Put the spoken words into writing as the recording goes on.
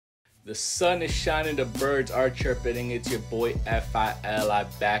The sun is shining, the birds are chirping. It's your boy FIL.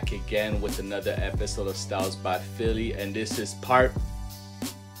 Back again with another episode of Stylesbyfili, and this is part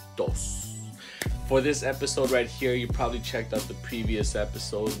 2. For this episode right here, you probably checked out the previous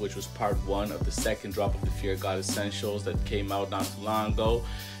episode, which was part 1 of the second drop of the Fear God Essentials that came out not too long ago.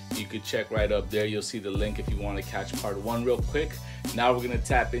 You could check right up there. You'll see the link if you want to catch part 1 real quick. Now we're going to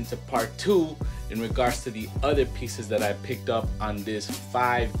tap into part 2 in regards to the other pieces that I picked up on this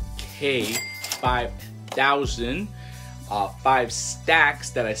 5,000 5 stacks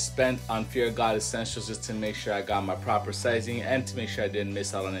that I spent on Fear God Essentials, just to make sure I got my proper sizing and to make sure I didn't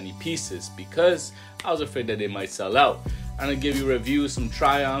miss out on any pieces, because I was afraid that they might sell out. I'm going to give you reviews, some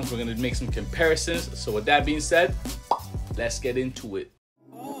try-ons. We're going to make some comparisons. So with that being said, let's get into it.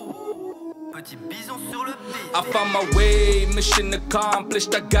 I found my way, mission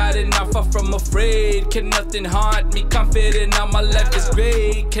accomplished. I got it, not far from afraid. Can nothing haunt me? Confident on my left is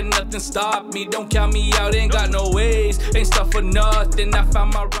great. Can nothing stop me? Don't count me out, ain't got no ways. Ain't stuff for nothing. I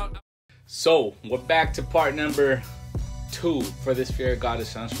found my route. So we're back to part number 2 for this Fear God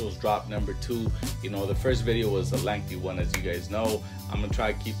Essentials drop number 2. You know, the first video was a lengthy one, as you guys know. I'm gonna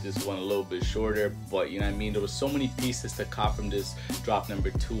try to keep this one a little bit shorter, but you know what I mean, there was so many pieces to cop from this drop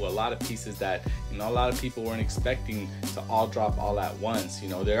number 2. A lot of pieces that, you know, a lot of people weren't expecting to all drop all at once. You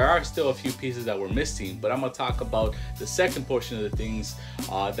know, there are still a few pieces that were missing, but I'm gonna talk about the second portion of the things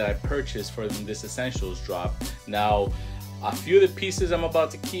that I purchased for this Essentials drop. Now, a few of the pieces I'm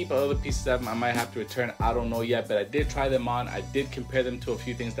about to keep, other pieces that I might have to return, I don't know yet, but I did try them on. I did compare them to a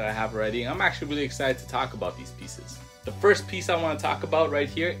few things that I have already. I'm actually really excited to talk about these pieces. The first piece I want to talk about right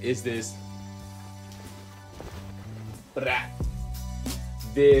here is this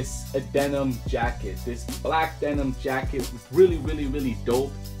denim jacket. This black denim jacket, really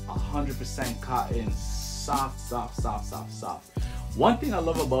dope. 100% cotton, soft. One thing I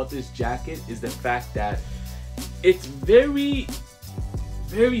love about this jacket is the fact that it's very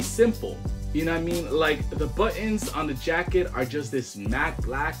simple. You know what I mean? Like, the buttons on the jacket are just this matte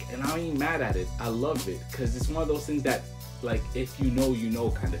black, and I ain't mad at it. I love it because it's one of those things that, like, if you know, you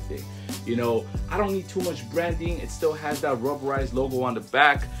know kind of thing. You know, I don't need too much branding. It still has that rubberized logo on the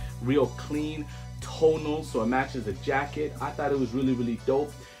back, real clean, tonal, so it matches the jacket. I thought it was really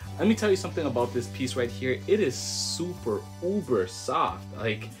dope. Let me tell you something about this piece right here. It is super uber soft.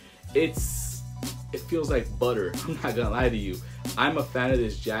 Like, it feels like butter. I'm not gonna lie to you. I'm a fan of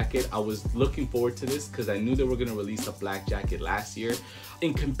this jacket. I was looking forward to this because I knew they were gonna release a black jacket last year.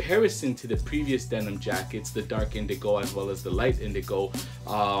 In comparison to the previous denim jackets, the dark indigo as well as the light indigo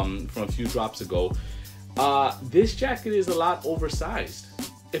from a few drops ago, this jacket is a lot oversized.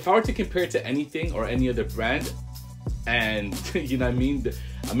 If I were to compare it to anything or any other brand, and you know what I mean,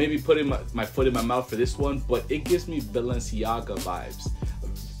 I may be putting my foot in my mouth for this one, but it gives me Balenciaga vibes.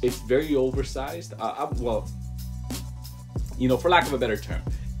 It's very oversized. Well, you know, for lack of a better term,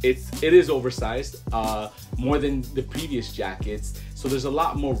 it is oversized more than the previous jackets. So there's a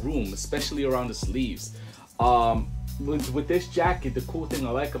lot more room, especially around the sleeves. With this jacket, the cool thing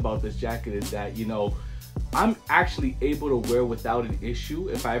I like about this jacket is that, you know, I'm actually able to wear without an issue,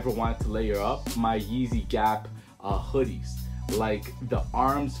 if I ever wanted to layer up, my Yeezy Gap hoodies. Like, the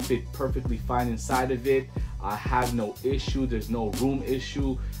arms fit perfectly fine inside of it. I have no issue. There's no room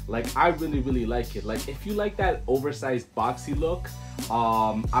issue. Like, I really like it. Like, if you like that oversized boxy look,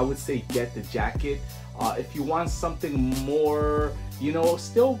 I would say get the jacket. If you want something more, you know,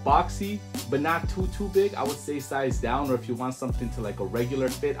 still boxy but not too big, I would say size down. Or if you want something to like a regular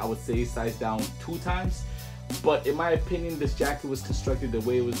fit, I would say size down 2 times. But in my opinion, this jacket was constructed the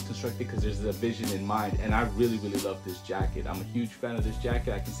way it was constructed because there's a vision in mind, and I really love this jacket. I'm a huge fan of this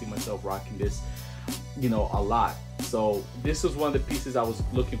jacket. I can see myself rocking this, you know, a lot. So this was one of the pieces I was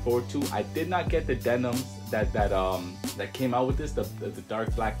looking forward to. I did not get the denims that came out with this, the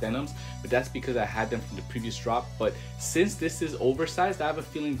dark black denims, but that's because I had them from the previous drop. But since this is oversized, I have a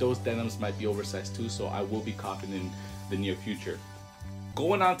feeling those denims might be oversized too, so I will be copying in the near future.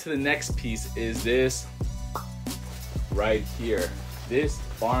 Going on to the next piece is this right here, this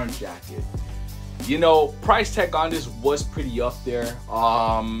barn jacket. You know, price tag on this was pretty up there.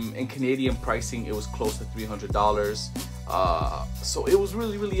 In Canadian pricing, it was close to $300. So it was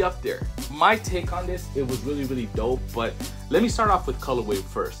really up there. My take on this, it was really dope. But let me start off with colorway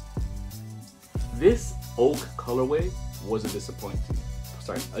first. This oak colorway was a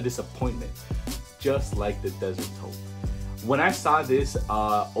disappointment, just like the desert taupe. When I saw this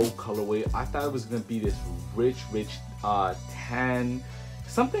oak colorway, I thought it was gonna be this rich tan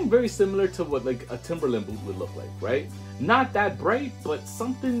something very similar to what like a Timberland boot would look like, right? Not that bright, but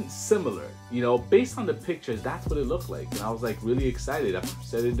something similar, you know, based on the pictures. That's what it looked like, and I was like really excited. I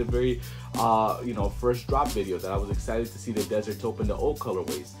said in the very you know, first drop video that I was excited to see the Desert Taupe and the old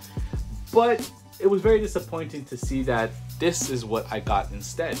colorways, but it was very disappointing to see that this is what I got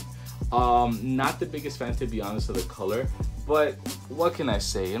instead. Not the biggest fan, to be honest, of the color, but what can I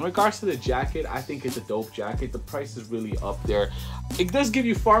say? In regards to the jacket, I think it's a dope jacket. The price is really up there. It does give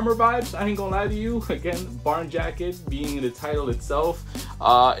you farmer vibes, I ain't gonna lie to you. Again, barn jacket being in the title itself.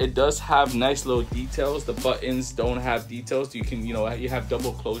 It does have nice little details. The buttons don't have details. You can, you know, you have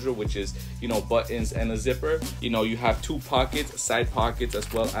double closure, which is, you know, buttons and a zipper. You know, you have 2 pockets, side pockets,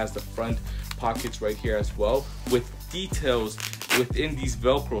 as well as the front pockets right here as well, with details within these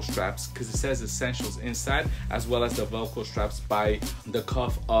Velcro straps, because it says essentials inside, as well as the Velcro straps by the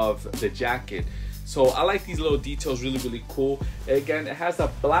cuff of the jacket. So I like these little details, really, really cool. Again, it has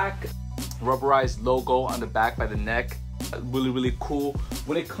a black rubberized logo on the back by the neck. Really, really cool.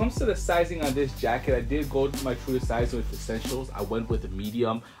 When it comes to the sizing on this jacket, I did go to my true size with essentials. I went with a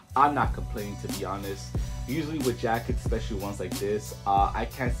medium. I'm not complaining, to be honest. Usually with jackets, especially ones like this, I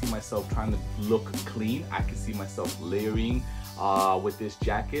can't see myself trying to look clean. I can see myself layering with this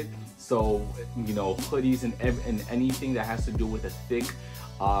jacket. So, you know, hoodies and anything that has to do with a thick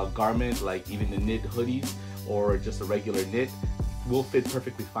garment, like even the knit hoodies or just a regular knit, will fit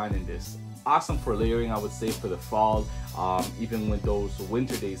perfectly fine in this. Awesome for layering, I would say, for the fall. Even when those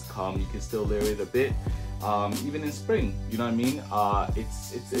winter days come, you can still layer it a bit. Even in spring, you know what I mean?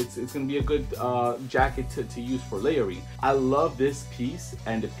 It's gonna be a good jacket to use for layering. I love this piece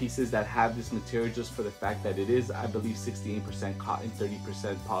and the pieces that have this material, just for the fact that it is, I believe, 68% cotton,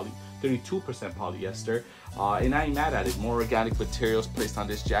 32% polyester, and I ain't mad at it. More organic materials placed on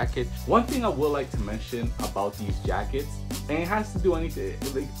this jacket. One thing I would like to mention about these jackets, and it has to do anything,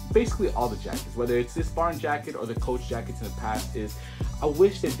 like basically all the jackets, whether it's this barn jacket or the Coach jackets in the past, is I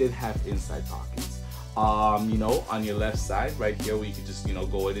wish they did have inside pockets. You know, on your left side right here, where you could just, you know,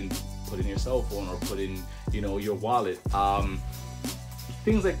 go in and put in your cell phone or put in, you know, your wallet.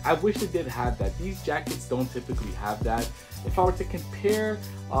 Things like, I wish they did have that. These jackets don't typically have that. If I were to compare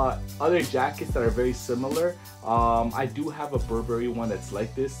other jackets that are very similar, I do have a Burberry one that's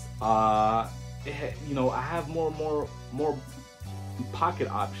like this. You know, I have more pocket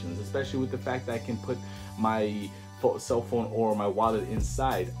options, especially with the fact that I can put my cell phone or my wallet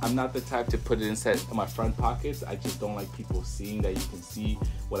inside. I'm not the type to put it inside my front pockets. I just don't like people seeing that you can see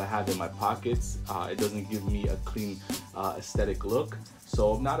what I have in my pockets. It doesn't give me a clean aesthetic look,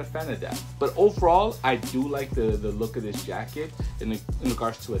 so I'm not a fan of that. But overall, I do like the look of this jacket in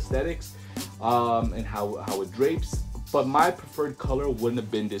regards to aesthetics and how it drapes. But my preferred color wouldn't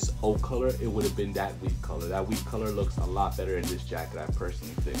have been this oak color. It would have been that wheat color. That wheat color looks a lot better in this jacket, I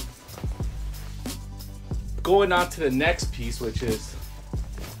personally think. Going on to the next piece, which is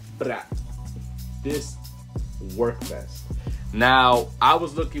this work vest. Now, I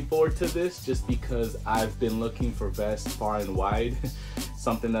was looking forward to this just because I've been looking for vests far and wide.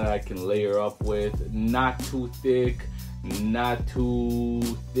 Something that I can layer up with, not too thick, not too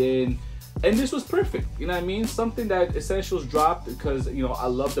thin. And this was perfect, you know what I mean? Something that Essentials dropped because, you know, I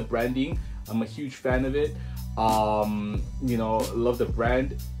love the branding. I'm a huge fan of it. You know, love the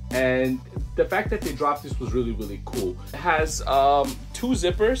brand. And the fact that they dropped this was really, really cool. It has 2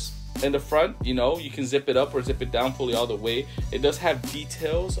 zippers in the front. You know, you can zip it up or zip it down fully all the way. It does have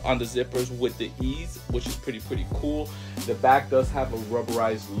details on the zippers with the ease, which is pretty cool. The back does have a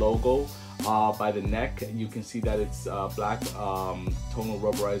rubberized logo by the neck. You can see that it's black tonal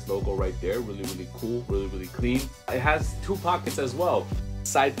rubberized logo right there. Really, really cool, really, really clean. It has 2 pockets as well.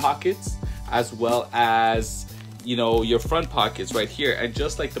 Side pockets, as well as, you know, your front pockets right here. And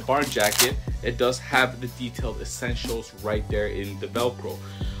just like the barn jacket, it does have the detailed essentials right there in the Velcro.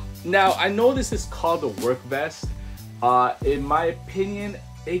 Now, I know this is called a work vest. In my opinion,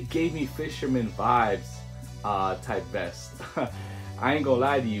 it gave me fisherman vibes type vest. I ain't gonna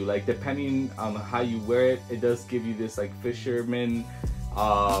lie to you, like, depending on how you wear it, it does give you this like fisherman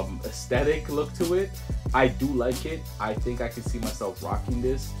aesthetic look to it. I do like it. I think I can see myself rocking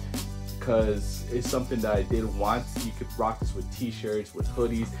this, because it's something that I did want. You could rock this with t-shirts, with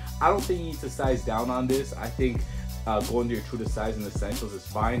hoodies. I don't think you need to size down on this. I think going to your true to size and essentials is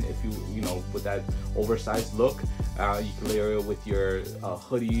fine. If you know, with that oversized look, you can layer it with your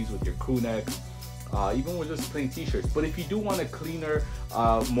hoodies, with your crew necks, even with just plain t-shirts. But if you do want a cleaner,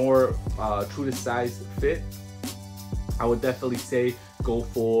 more true to size fit, I would definitely say go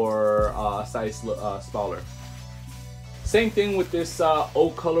for a size smaller. Same thing with this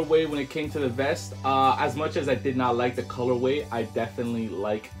oak colorway when it came to the vest. As much as I did not like the colorway, I definitely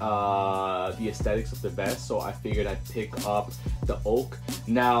like the aesthetics of the vest, so I figured I'd pick up the oak.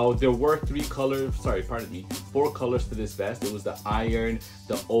 Now, there were four colors to this vest. It was the iron,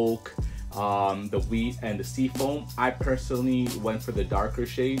 the oak, the wheat, and the seafoam. I personally went for the darker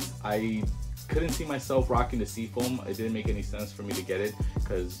shades. I couldn't see myself rocking the seafoam. It didn't make any sense for me to get it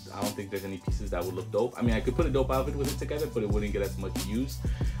because I don't think there's any pieces that would look dope. I mean, I could put a dope outfit with it together, but it wouldn't get as much use.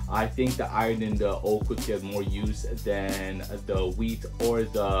 I think the iron and the oak would get more use than the wheat or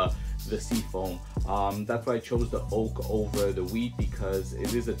the seafoam. That's why I chose the oak over the wheat, because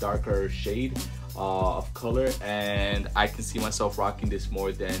it is a darker shade of color, and I can see myself rocking this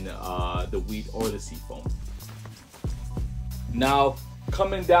more than the wheat or the seafoam. Now,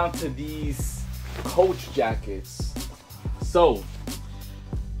 coming down to these Coach jackets. So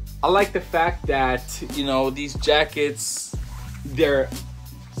I like the fact that, you know, these jackets, they're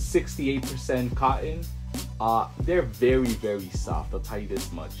 68% cotton. They're very, very soft, I'll tell you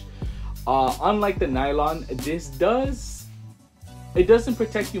this much. Unlike the nylon, it doesn't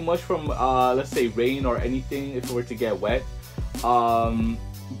protect you much from let's say rain or anything if it were to get wet.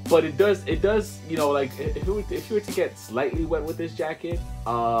 But it does, you know, like if you were to get slightly wet with this jacket,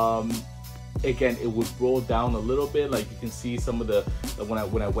 again, it would roll down a little bit. Like you can see some of the when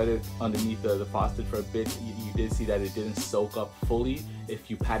I wet it underneath the faucet for a bit, you did see that it didn't soak up fully.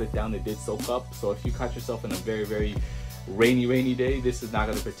 If you pat it down, it did soak up. So if you caught yourself in a very, very rainy day, this is not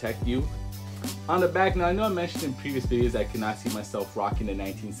going to protect you. On the back, now I know I mentioned in previous videos I cannot see myself rocking the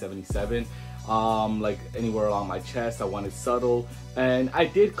 1977 like anywhere along my chest. I wanted subtle, and I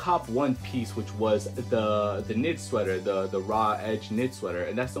did cop one piece, which was the knit sweater, the raw edge knit sweater,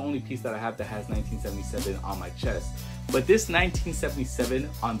 and that's the only piece that I have that has 1977 on my chest. But this 1977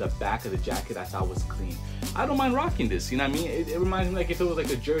 on the back of the jacket I thought was clean. I don't mind rocking this, you know what I mean? It reminds me like if it was like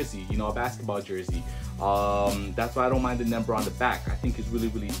a jersey, you know, a basketball jersey. That's why I don't mind the number on the back. I think it's really,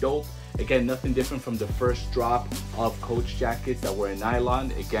 really dope. Again, nothing different from the first drop of Coach jackets that were in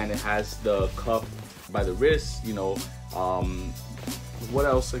nylon. Again, it has the cuff by the wrist, you know. What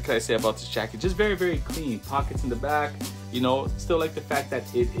else can I say about this jacket? Just very, very clean. Pockets in the back, you know. Still like the fact that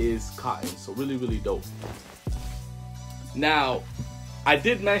it is cotton, so really, really dope. Now, I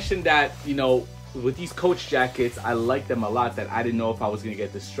did mention that, you know, with these Coach jackets, I like them a lot, that I didn't know if I was gonna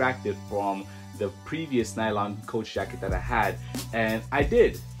get distracted from the previous nylon Coach jacket that I had, and I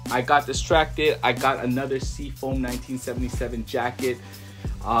did. I got distracted. I got another Seafoam 1977 jacket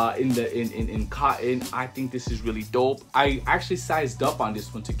in cotton. I think this is really dope. I actually sized up on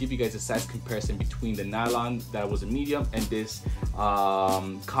this one to give you guys a size comparison between the nylon that was a medium and this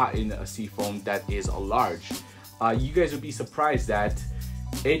cotton Seafoam that is a large. You guys would be surprised that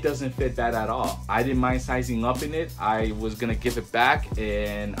it doesn't fit bad at all. I didn't mind sizing up in it. I was gonna give it back,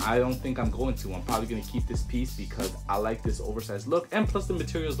 and I don't think I'm going to. I'm probably gonna keep this piece because I like this oversized look, and plus the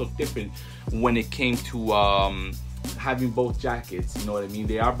materials look different when it came to having both jackets, you know what I mean?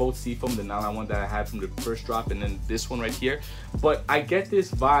 They are both seafoam, the nylon one that I had from the first drop, and then this one right here. But I get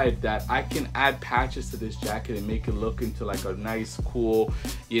this vibe that I can add patches to this jacket and make it look into like a nice, cool,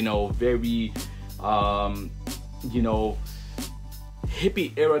 you know, very you know,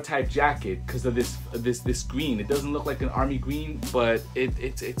 hippie era type jacket because of this green. It doesn't look like an army green, but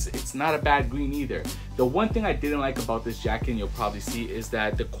it's not a bad green either. The one thing I didn't like about this jacket, and you'll probably see, is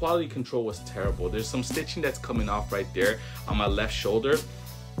that the quality control was terrible. There's some stitching that's coming off right there on my left shoulder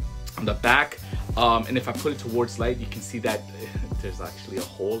on the back, and if I put it towards light, you can see that there's actually a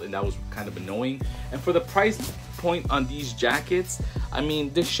hole, and that was kind of annoying. And for the price point on these jackets, I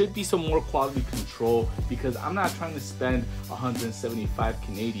mean, there should be some more quality control, because I'm not trying to spend 175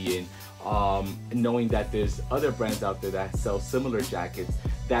 Canadian knowing that there's other brands out there that sell similar jackets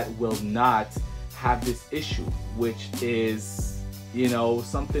that will not have this issue, which is, you know,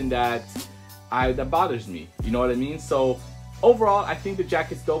 something that bothers me, you know what I mean? So overall, I think the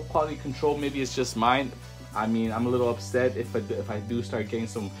jacket's dope. Quality control, maybe it's just mine. I mean, I'm a little upset if I do start getting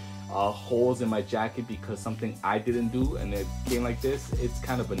some holes in my jacket because something I didn't do and it came like this. It's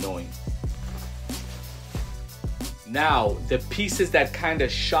kind of annoying. Now, the pieces that kind of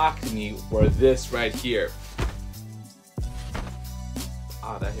shocked me were this right here.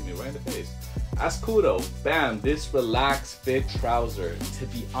 Ah, that hit me right in the face. Escudo, bam, this relaxed fit trouser. To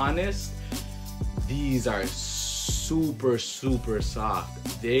be honest, these are super soft.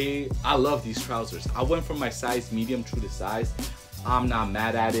 I love these trousers. I went from my size medium true to size. I'm not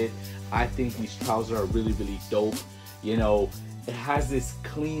mad at it. I think these trousers are really dope. You know, it has this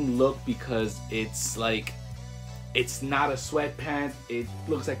clean look because it's like, it's not a sweatpant. It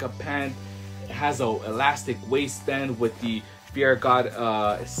looks like a pant. It has a elastic waistband with the Fear God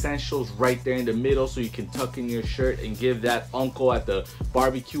essentials right there in the middle, so you can tuck in your shirt and give that uncle at the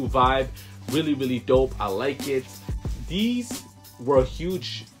barbecue vibe. Really, really dope. I like it. These were a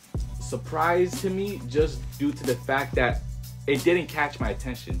huge surprise to me just due to the fact that it didn't catch my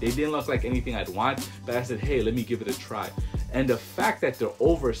attention. They didn't look like anything I'd want, but I said, hey, let me give it a try. And the fact that they're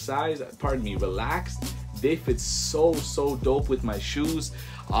oversized, pardon me, relaxed, they fit so dope with my shoes.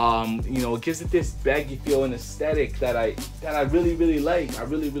 You know, it gives it this baggy feel and aesthetic that I really like. I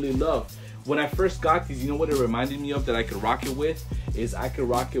really love. When I first got these, you know what it reminded me of that I could rock it with? Is I could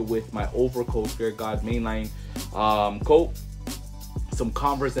rock it with my overcoat, Fear God mainline coat, some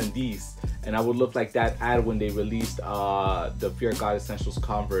Converse, and these. And I would look like that ad when they released the Fear God Essentials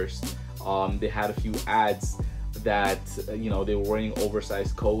Converse. They had a few ads that, you know, they were wearing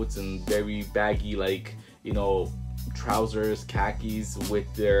oversized coats and very baggy, like, you know, trousers, khakis with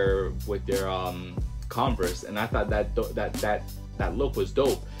their Converse, and I thought that look was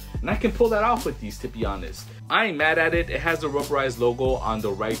dope, and I can pull that off with these, to be honest. I ain't mad at it. It has the rubberized logo on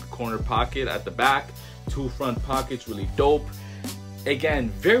the right corner pocket at the back, 2 front pockets, really dope. Again,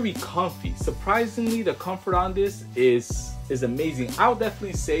 very comfy. Surprisingly, the comfort on this is amazing. I would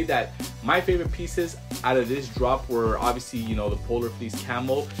definitely say that my favorite pieces out of this drop were obviously, you know, the Polar Fleece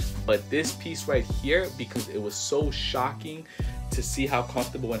camo, but this piece right here, because it was so shocking to see how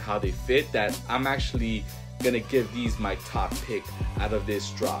comfortable and how they fit, that I'm actually gonna give these my top pick out of this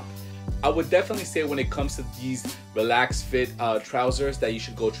drop. I would definitely say when it comes to these relaxed fit trousers that you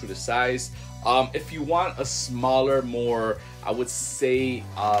should go true to size. If you want a smaller, more, I would say,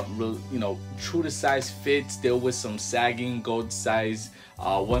 you know, true to size fit, still with some sagging, go size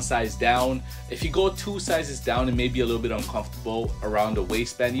 1 size down. If you go 2 sizes down, it may be a little bit uncomfortable around the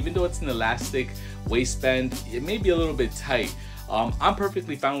waistband. Even though it's an elastic waistband, it may be a little bit tight. I'm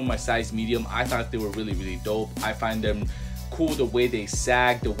perfectly fine with my size medium. I thought they were really dope. I find them cool the way they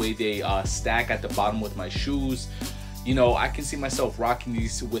sag, the way they stack at the bottom with my shoes. You know, I can see myself rocking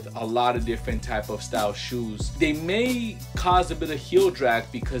these with a lot of different type of style shoes. They may cause a bit of heel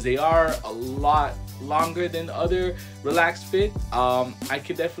drag because they are a lot longer than other relaxed fit. I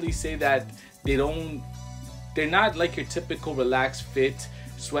could definitely say that they're not like your typical relaxed fit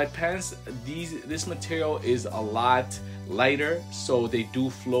sweatpants. This material is a lot lighter, so they do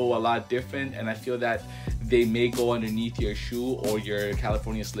flow a lot different, and I feel that they may go underneath your shoe or your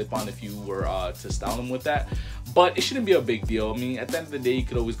California slip-on if you were to style them with that. But it shouldn't be a big deal. I mean, at the end of the day, you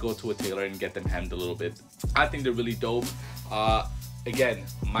could always go to a tailor and get them hemmed a little bit. I think they're really dope. Again,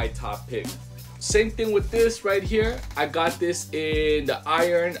 my top pick. Same thing with this right here. I got this in the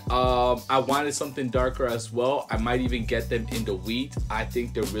iron. I wanted something darker as well. I might even get them in the wheat. I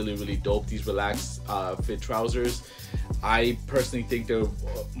think they're really dope, these relaxed fit trousers. I personally think they're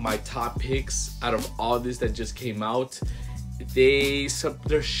my top picks out of all this that just came out.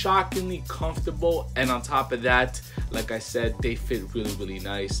 They're shockingly comfortable, and on top of that, like I said, they fit really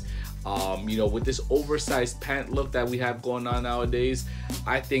nice. You know, with this oversized pant look that we have going on nowadays,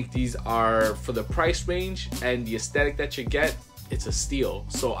 I think these are, for the price range and the aesthetic that you get, it's a steal.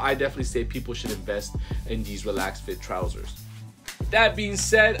 So I definitely say people should invest in these relaxed fit trousers. That being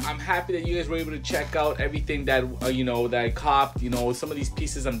said, I'm happy that you guys were able to check out everything that you know, that I copped. You know, some of these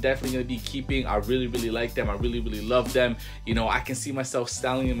pieces I'm definitely gonna be keeping. I really like them. I really love them. You know, I can see myself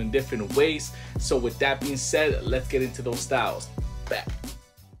styling them in different ways. So with that being said, let's get into those styles. Back.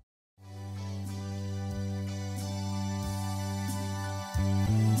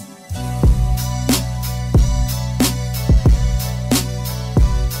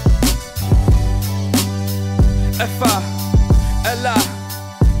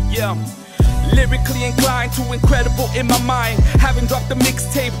 Yeah. Lyrically inclined to incredible in my mind. Having dropped the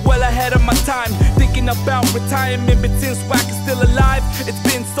mixtape well ahead of my time. Thinking about retirement, but since Wack is still alive, it's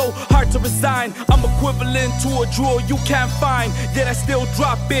been so hard to resign. I'm equivalent to a jewel you can't find, yet I still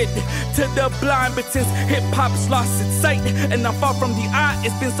drop it to the blind. But since hip-hop's lost its sight and I'm far from the eye,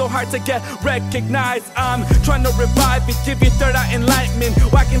 it's been so hard to get recognized. I'm trying to revive it, give you third eye enlightenment.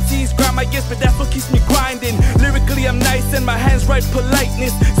 Wack MCs grind my gifts, but that's what keeps me grinding. Lyrically I'm nice and my hands write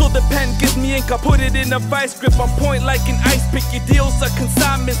politeness, so the pen gives me ink, I put it in a vice grip. On point like an ice pick, your deals are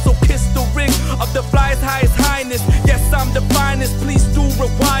consignment, so kiss the ring of the fly's highest highness. Yes, I'm the finest, please do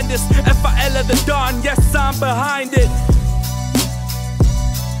rewind this. FIL of the dawn, yes, I'm behind it.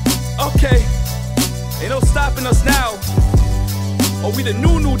 Okay, ain't no stopping us now. Oh, we the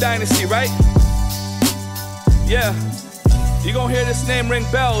new dynasty, right? Yeah, you gon' hear this name ring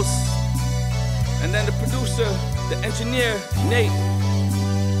bells. And then the producer, the engineer, Nate,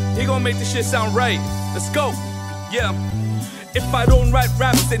 he gon' make this shit sound right. Let's go. Yeah. If I don't write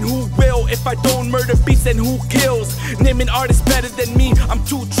raps, then who will? If I don't murder beats, then who kills? Naming artists better than me, I'm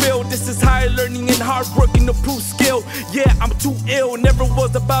too thrilled. This is higher learning and hard working to prove skill. Yeah, I'm too ill, never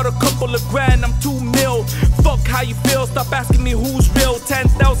was about a couple of grand, I'm too mil. Fuck how you feel, stop asking me who's real.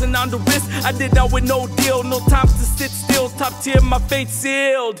 10,000 on the wrist, I did that with no deal. No time to sit still, top tier, my fate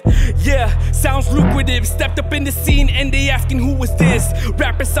sealed. Yeah, sounds lucrative, stepped up in the scene and they asking who is this?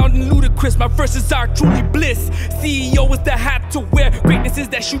 Rappers sounding ludicrous, my verses are truly bliss. CEO is the hat to wear, greatness is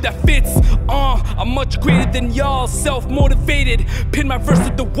that shoe that fits. I'm much greater than y'all, self-motivated. Pin my verse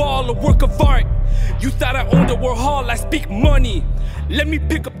to the wall, a work of art. You thought I owned a Warhol, I speak money. Let me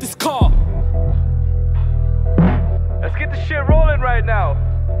pick up this call. Let's get the shit rolling right now.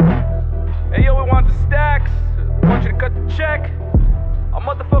 Hey yo, we want the stacks. I want you to cut the check. A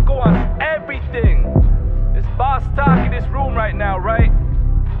motherfucker wants everything. It's boss talk in this room right now, right?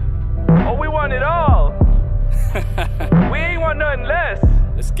 Oh, we want it all. We ain't want nothing less.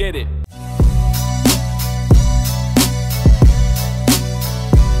 Let's get it.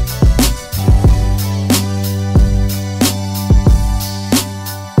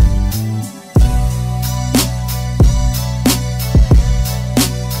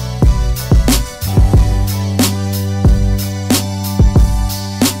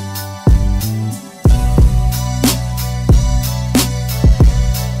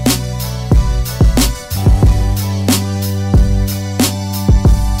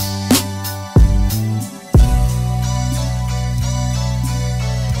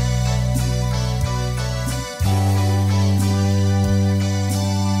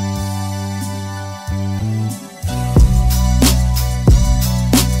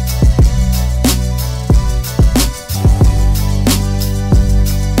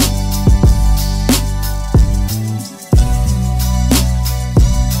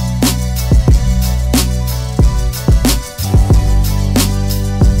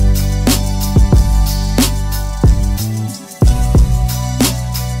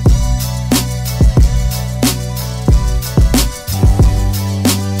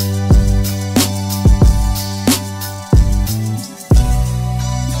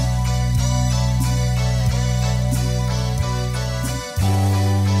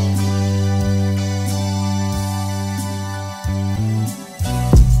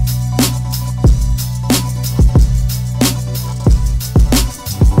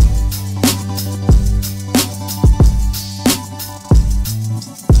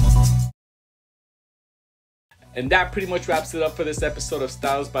 And that pretty much wraps it up for this episode of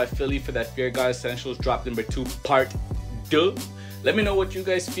Styles by Philly for that Fear God Essentials drop number 2 part 2. Let me know what you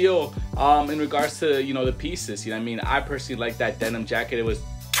guys feel in regards to, you know, the pieces. You know what I mean? I personally like that denim jacket. It was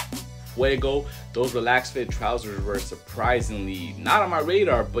fuego. Those relaxed fit trousers were surprisingly not on my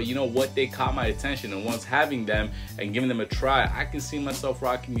radar, but you know what, they caught my attention, and once having them and giving them a try, I can see myself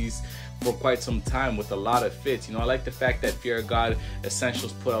rocking these for quite some time with a lot of fits. You know, I like the fact that Fear of God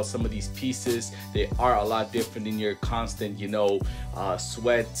Essentials put out some of these pieces. They are a lot different than your constant, you know,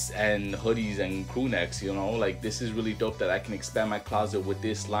 sweats and hoodies and crew necks. You know, like, this is really dope that I can expand my closet with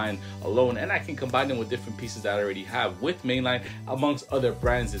this line alone, and I can combine them with different pieces that I already have with mainline amongst other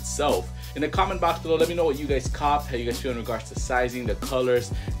brands itself. In the comment box below, let me know what you guys copped, how you guys feel in regards to sizing, the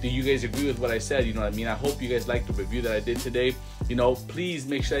colors. Do you guys agree with what I said? You know what I mean? I hope you guys liked the review that I did today. You know, please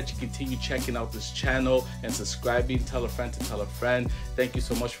make sure that you continue checking out this channel and subscribing. Tell a friend to tell a friend. Thank you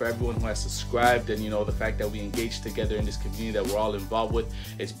so much for everyone who has subscribed, and you know, the fact that we engage together in this community that we're all involved with.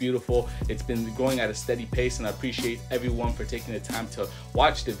 It's beautiful. It's been growing at a steady pace, and I appreciate everyone for taking the time to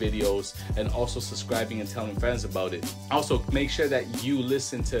watch the videos and also subscribing and telling friends about it. Also, make sure that you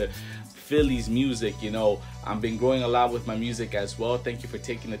listen to Philly's music. You know, I've been growing a lot with my music as well. Thank you for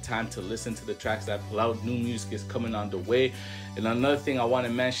taking the time to listen to the tracks that I pull out. New music is coming on the way. And another thing I want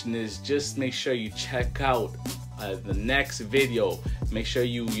to mention is just make sure you check out the next video. Make sure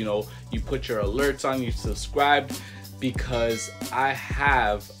you put your alerts on, you subscribed, because I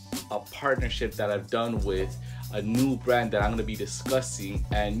have a partnership that I've done with a new brand that I'm going to be discussing,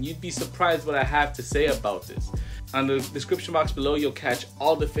 and you'd be surprised what I have to say about this. On the description box below, you'll catch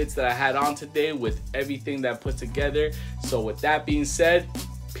all the fits that I had on today with everything that I put together. So with that being said,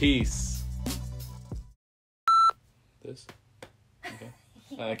 peace. This? Okay.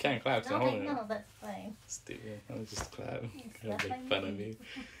 I can't clap, so hold on. No, that's fine. Stupid. I'll just clap. You're Make fun of me.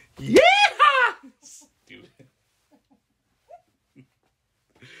 Yeah! Stupid.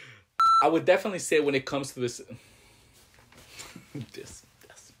 I would definitely say when it comes to this,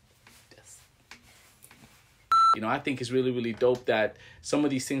 you know, I think it's really, really dope that some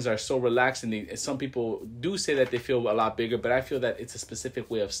of these things are so relaxed, and some people do say that they feel a lot bigger, but I feel that it's a specific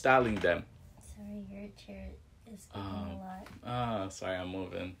way of styling them. Sorry, your chair is speaking a lot. Oh, sorry, I'm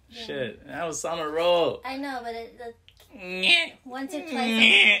moving. Yeah. Shit, that was on a roll. I know, but once or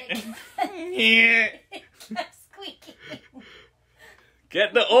twice, I'm squeaking.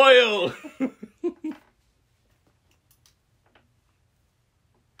 Get the oil.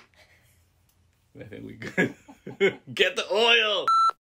 I think we good. Get the oil.